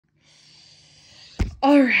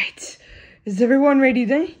Alright, is everyone ready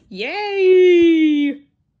then? Yay!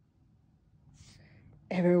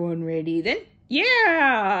 Everyone ready then?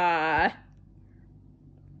 Yeah!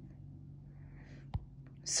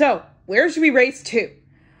 So, where should we race to?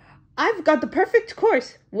 I've got the perfect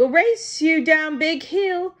course. We'll race you down Big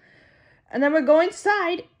Hill, and then we'll go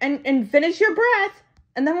inside and finish your breath,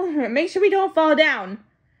 and then we'll make sure we don't fall down.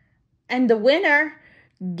 And the winner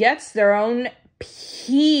gets their own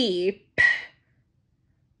peep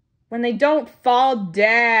when they don't fall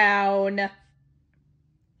down.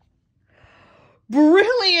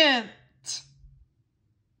 Brilliant!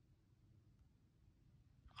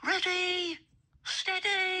 Ready,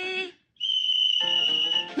 steady.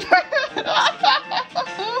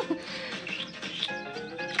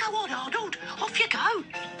 Go on, Arnold, off you go.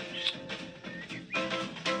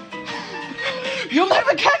 You'll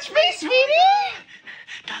never catch me, sweetie!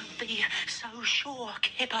 Don't be so sure,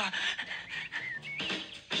 Kipper.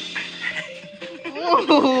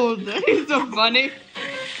 Oh, that is so funny.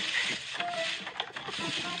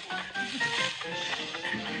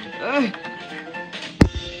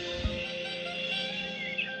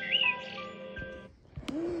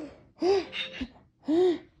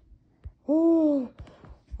 Oh,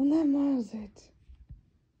 and that was it.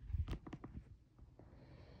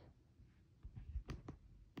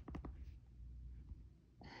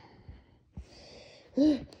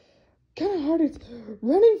 Kind of hard. It's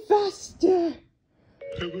running faster.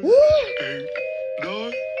 7, 8,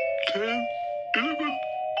 9, 10, 11,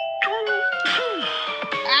 12.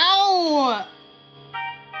 Ow!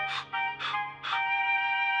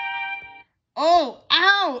 Oh,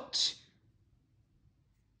 ouch!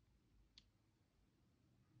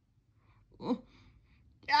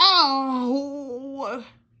 Ow!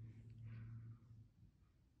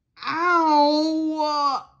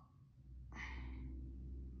 Ow!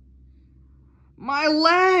 My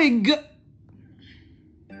leg!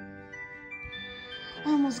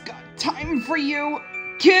 Almost got time for you,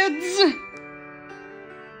 kids!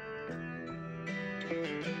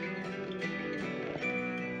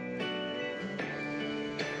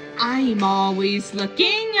 I'm always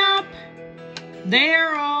looking up.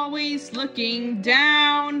 They're always looking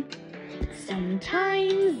down.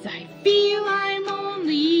 Sometimes I feel I'm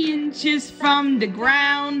only inches from the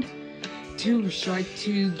ground. Too short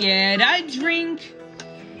to get a drink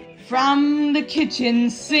from the kitchen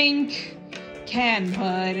sink. Can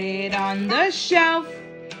put it on the shelf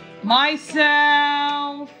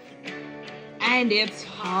myself. And it's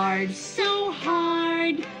hard, so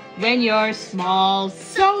hard, when you're small,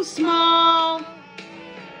 so small.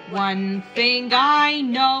 One thing I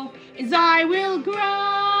know is I will grow.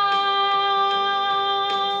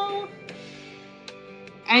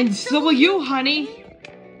 And so will you, honey.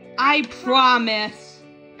 I promise.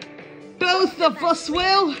 Both of us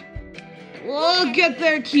will. We'll get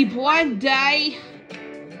their keep one day.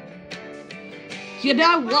 You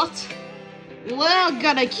know what? We're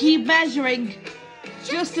gonna keep measuring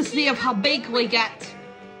just to see how big we get.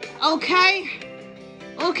 Okay?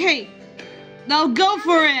 Okay. Now go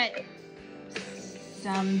for it.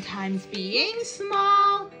 Sometimes being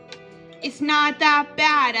small, it's not that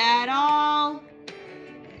bad at all.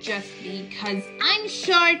 Just because I'm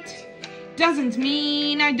short doesn't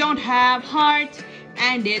mean I don't have heart.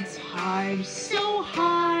 And it's hard, so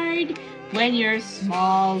hard, when you're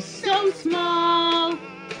small, so small.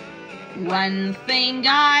 One thing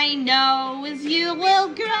I know is you will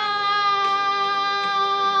grow.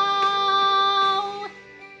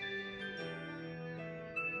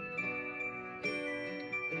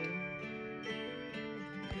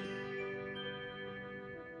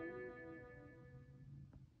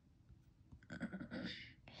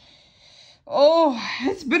 Oh,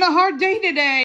 it's been a hard day today.